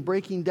decaying and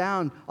breaking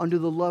down under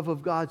the love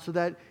of God so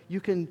that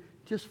you can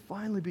just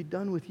finally be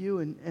done with you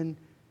and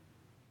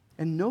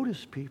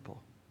notice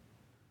people.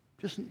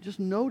 Just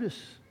notice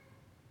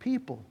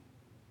people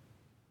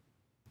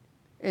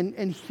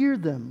and hear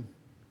them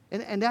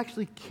and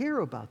actually care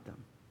about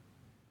them.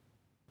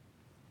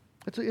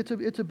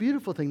 It's a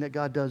beautiful thing that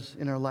God does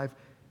in our life.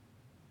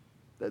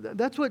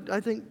 That's what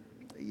I think,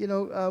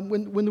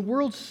 when the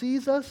world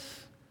sees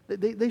us,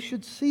 they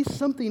should see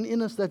something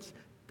in us that's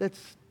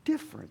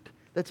different,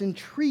 that's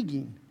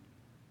intriguing,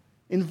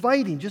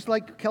 inviting, just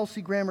like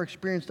Kelsey Grammer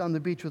experienced on the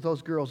beach with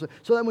those girls.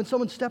 So that when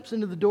someone steps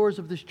into the doors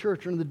of this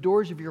church or into the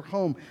doors of your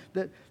home,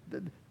 that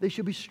they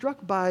should be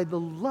struck by the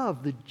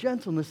love, the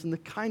gentleness, and the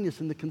kindness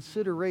and the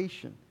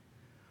consideration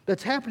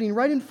that's happening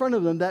right in front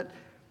of them that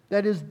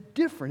is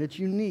different, it's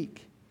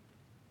unique.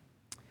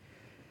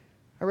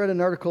 I read an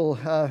article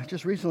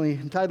just recently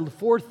entitled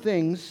 4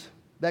 Things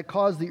That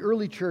Caused the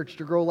Early Church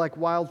to Grow Like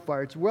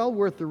Wildfire. It's well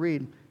worth the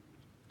read.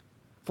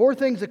 4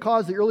 things that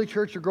caused the early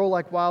church to grow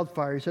like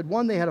wildfire. He said,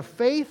 1, they had a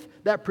faith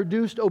that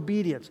produced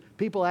obedience.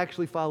 People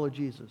actually followed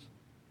Jesus.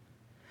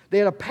 They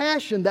had a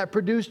passion that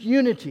produced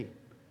unity.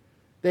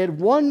 They had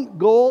one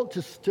goal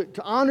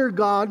to honor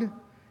God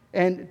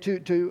and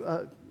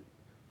to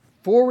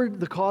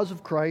forward the cause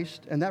of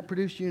Christ, and that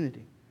produced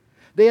unity.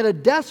 They had a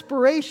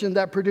desperation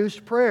that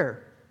produced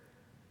prayer.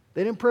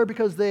 They didn't pray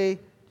because they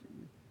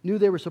knew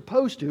they were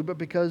supposed to, but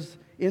because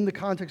in the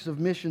context of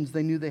missions,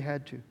 they knew they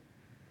had to.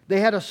 They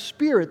had a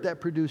spirit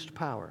that produced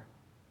power.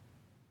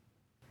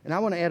 And I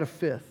want to add a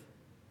 5th,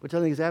 which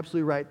I think is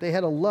absolutely right. They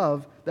had a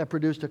love that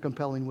produced a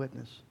compelling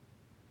witness.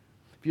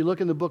 If you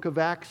look in the book of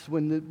Acts,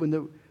 when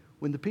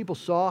the people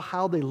saw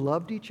how they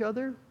loved each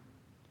other,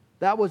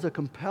 that was a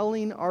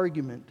compelling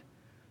argument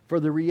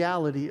for the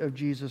reality of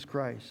Jesus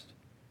Christ.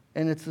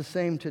 And it's the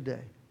same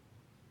today.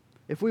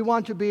 If we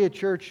want to be a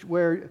church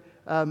where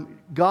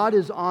God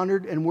is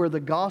honored and where the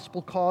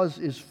gospel cause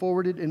is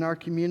forwarded in our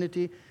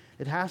community,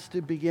 it has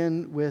to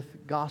begin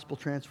with gospel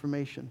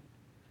transformation.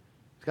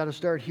 It's got to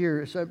start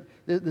here. So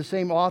the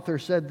same author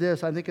said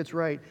this, I think it's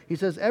right. He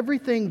says,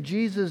 everything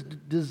Jesus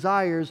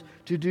desires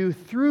to do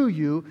through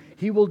you,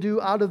 He will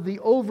do out of the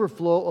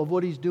overflow of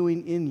what He's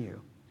doing in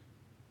you.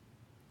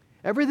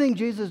 Everything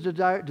Jesus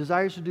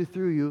desires to do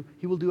through you,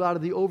 He will do out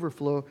of the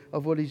overflow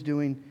of what He's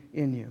doing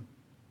in you.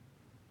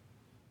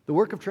 The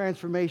work of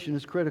transformation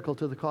is critical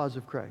to the cause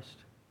of Christ.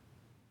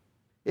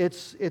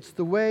 It's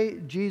the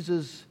way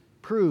Jesus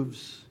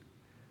proves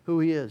who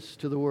He is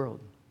to the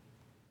world.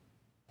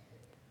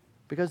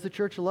 Because the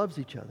church loves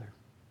each other.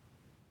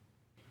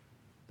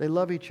 They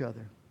love each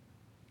other.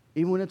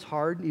 Even when it's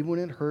hard, even when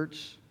it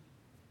hurts.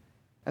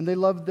 And they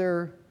love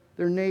their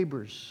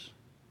neighbors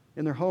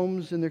in their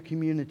homes, in their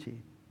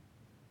community.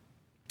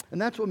 And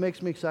that's what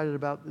makes me excited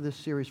about this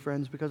series,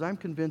 friends, because I'm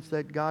convinced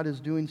that God is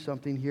doing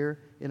something here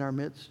in our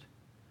midst.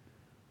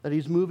 That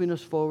He's moving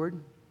us forward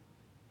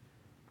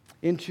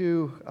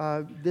into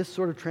this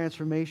sort of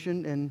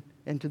transformation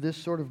and to this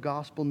sort of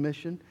gospel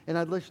mission. And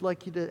I'd just like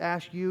to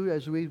ask you,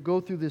 as we go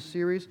through this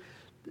series,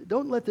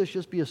 don't let this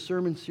just be a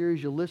sermon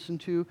series you listen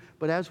to,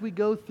 but as we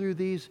go through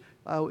these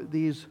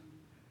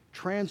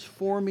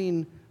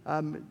transforming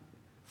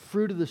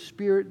fruit of the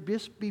Spirit,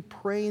 just be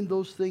praying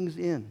those things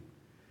in.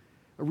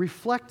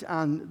 Reflect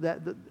on that.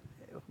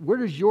 Where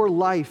does your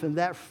life and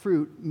that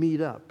fruit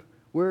meet up?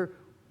 Where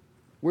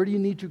do you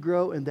need to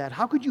grow in that?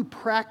 How could you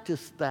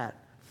practice that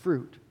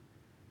fruit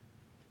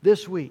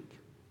this week?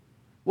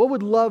 What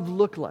would love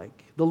look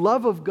like? The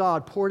love of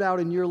God poured out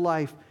in your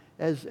life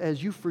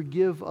as you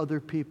forgive other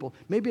people.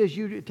 Maybe as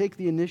you take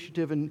the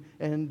initiative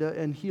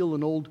and heal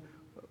an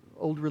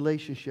old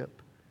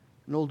relationship,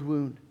 an old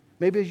wound.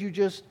 Maybe as you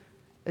just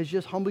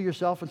humble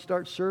yourself and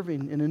start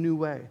serving in a new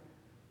way.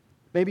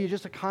 Maybe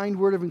just a kind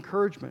word of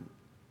encouragement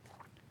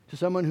to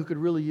someone who could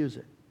really use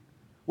it.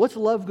 What's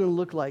love going to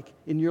look like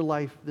in your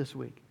life this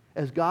week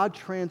as God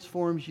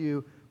transforms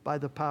you by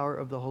the power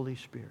of the Holy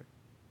Spirit?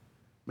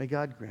 May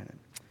God grant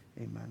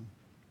it. Amen.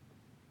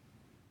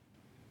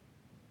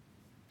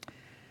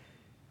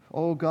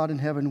 Oh, God in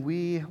heaven,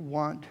 we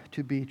want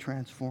to be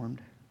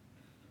transformed.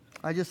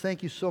 I just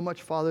thank you so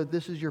much, Father.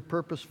 This is your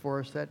purpose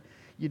for us, that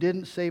you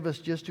didn't save us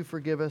just to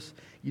forgive us.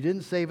 You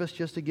didn't save us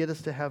just to get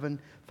us to heaven.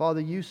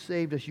 Father, you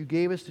saved us. You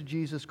gave us to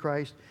Jesus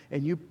Christ,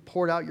 and you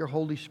poured out your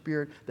Holy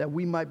Spirit that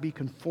we might be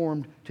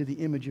conformed to the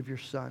image of your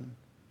Son.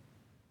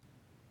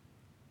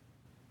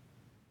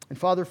 And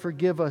Father,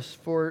 forgive us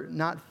for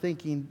not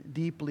thinking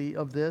deeply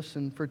of this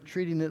and for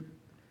treating it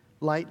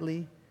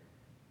lightly.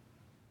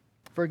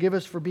 Forgive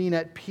us for being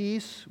at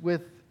peace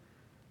with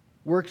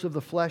works of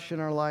the flesh in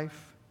our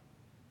life.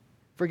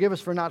 Forgive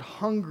us for not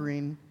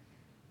hungering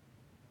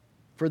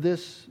for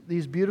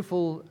these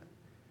beautiful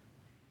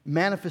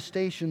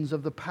manifestations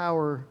of the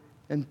power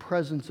and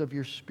presence of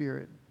your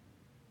Spirit.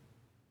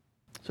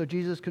 So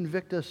Jesus,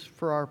 convict us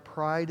for our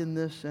pride in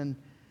this, and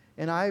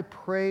I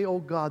pray, oh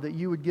God, that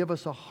you would give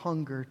us a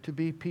hunger to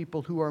be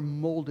people who are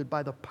molded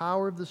by the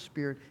power of the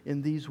Spirit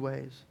in these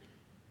ways.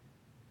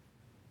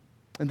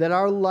 And that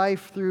our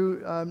life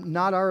through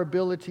not our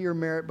ability or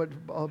merit,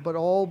 but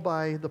all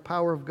by the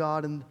power of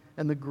God and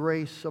the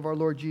grace of our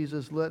Lord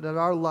Jesus, that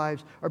our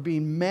lives are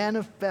being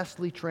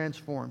manifestly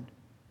transformed.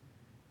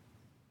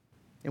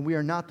 And we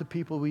are not the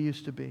people we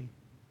used to be.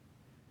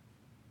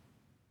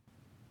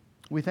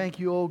 We thank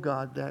you, oh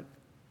God, that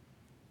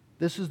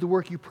this is the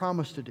work you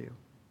promised to do.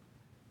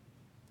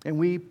 And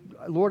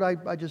Lord,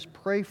 I just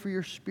pray for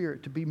your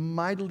Spirit to be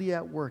mightily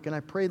at work. And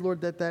I pray,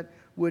 Lord, that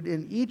would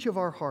in each of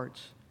our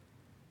hearts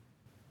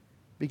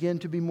begin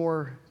to be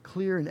more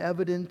clear and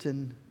evident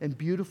and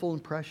beautiful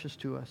and precious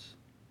to us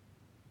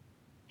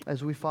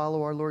as we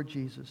follow our Lord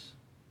Jesus.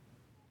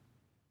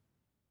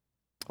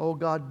 Oh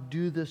God,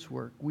 do this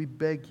work. We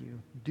beg you,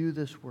 do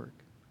this work.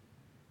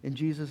 In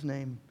Jesus'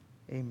 name,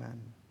 amen.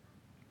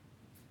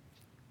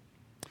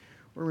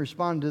 We're going to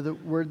respond to the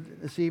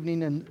word this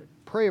evening and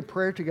pray a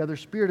prayer together.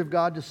 Spirit of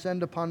God,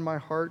 descend upon my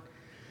heart.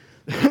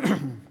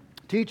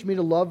 Teach me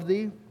to love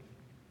thee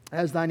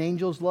as thine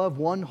angels love,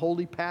 one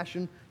holy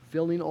passion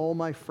filling all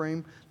my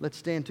frame. Let's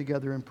stand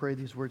together and pray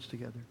these words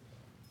together.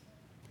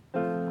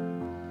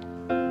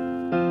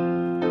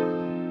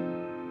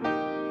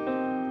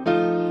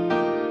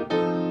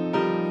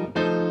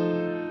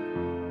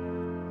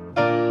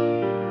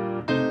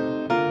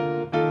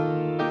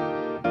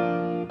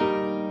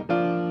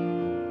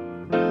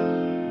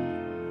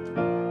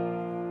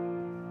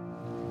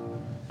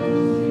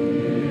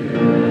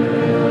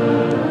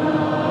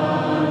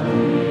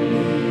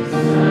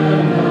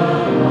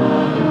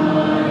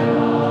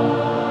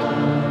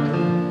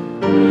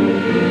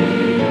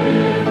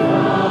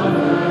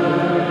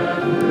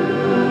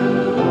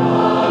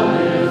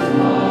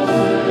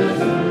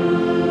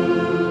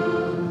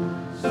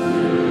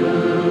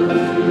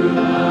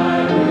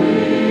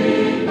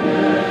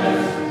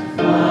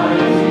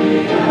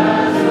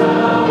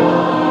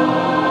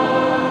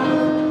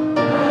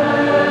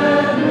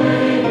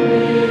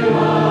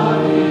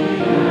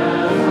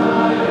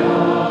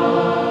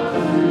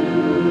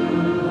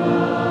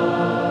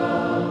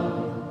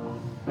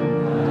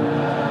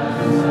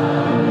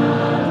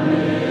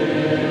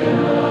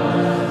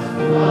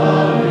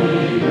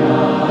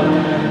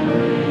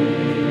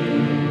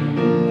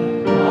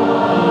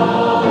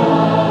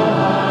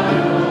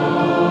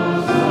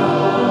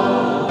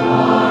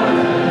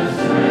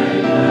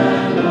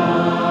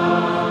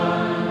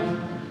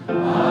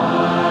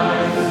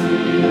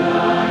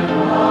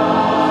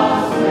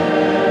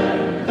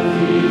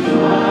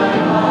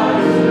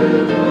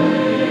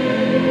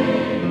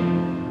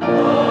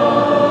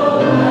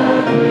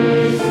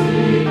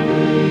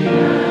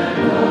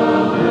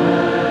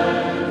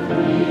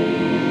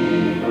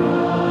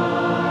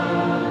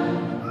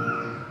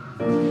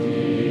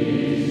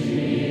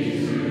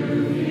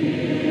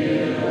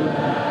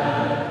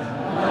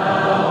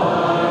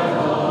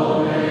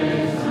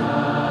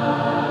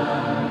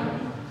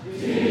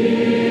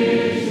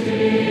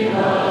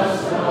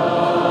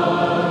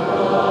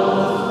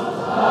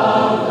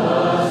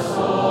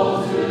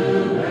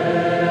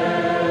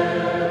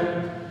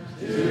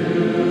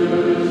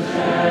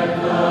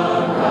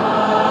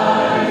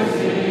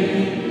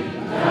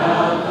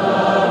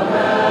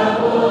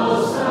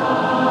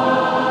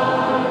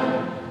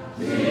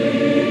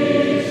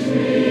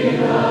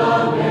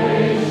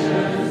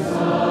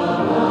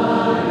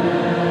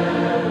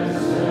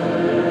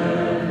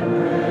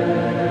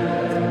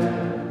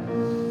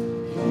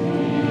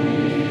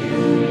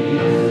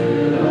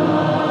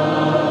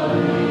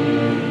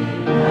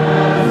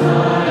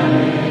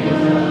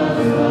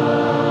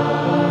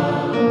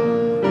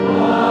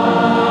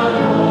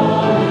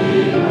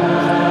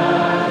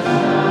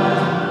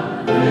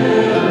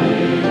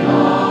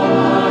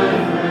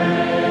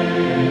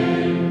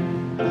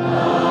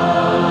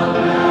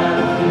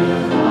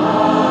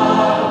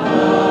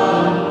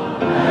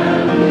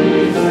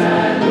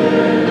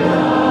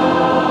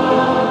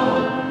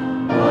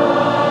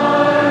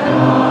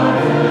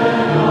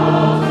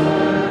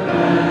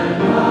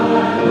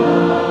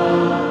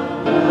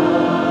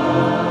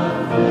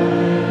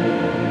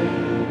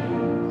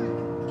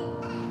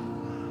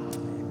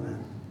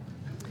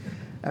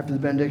 After the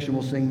benediction,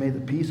 we'll sing, "May the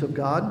peace of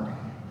God."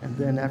 And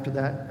then after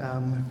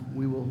that,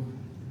 we will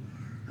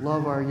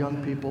love our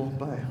young people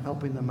by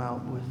helping them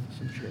out with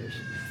some chairs.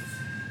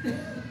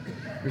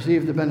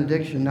 Receive the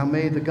benediction. Now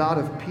may the God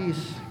of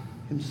peace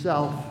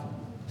himself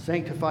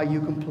sanctify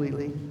you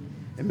completely,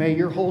 and may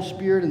your whole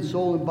spirit and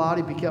soul and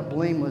body be kept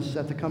blameless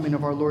at the coming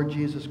of our Lord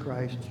Jesus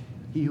Christ.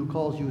 He who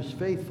calls you is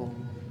faithful,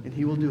 and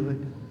he will do it.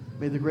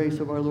 May the grace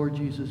of our Lord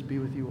Jesus be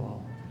with you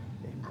all.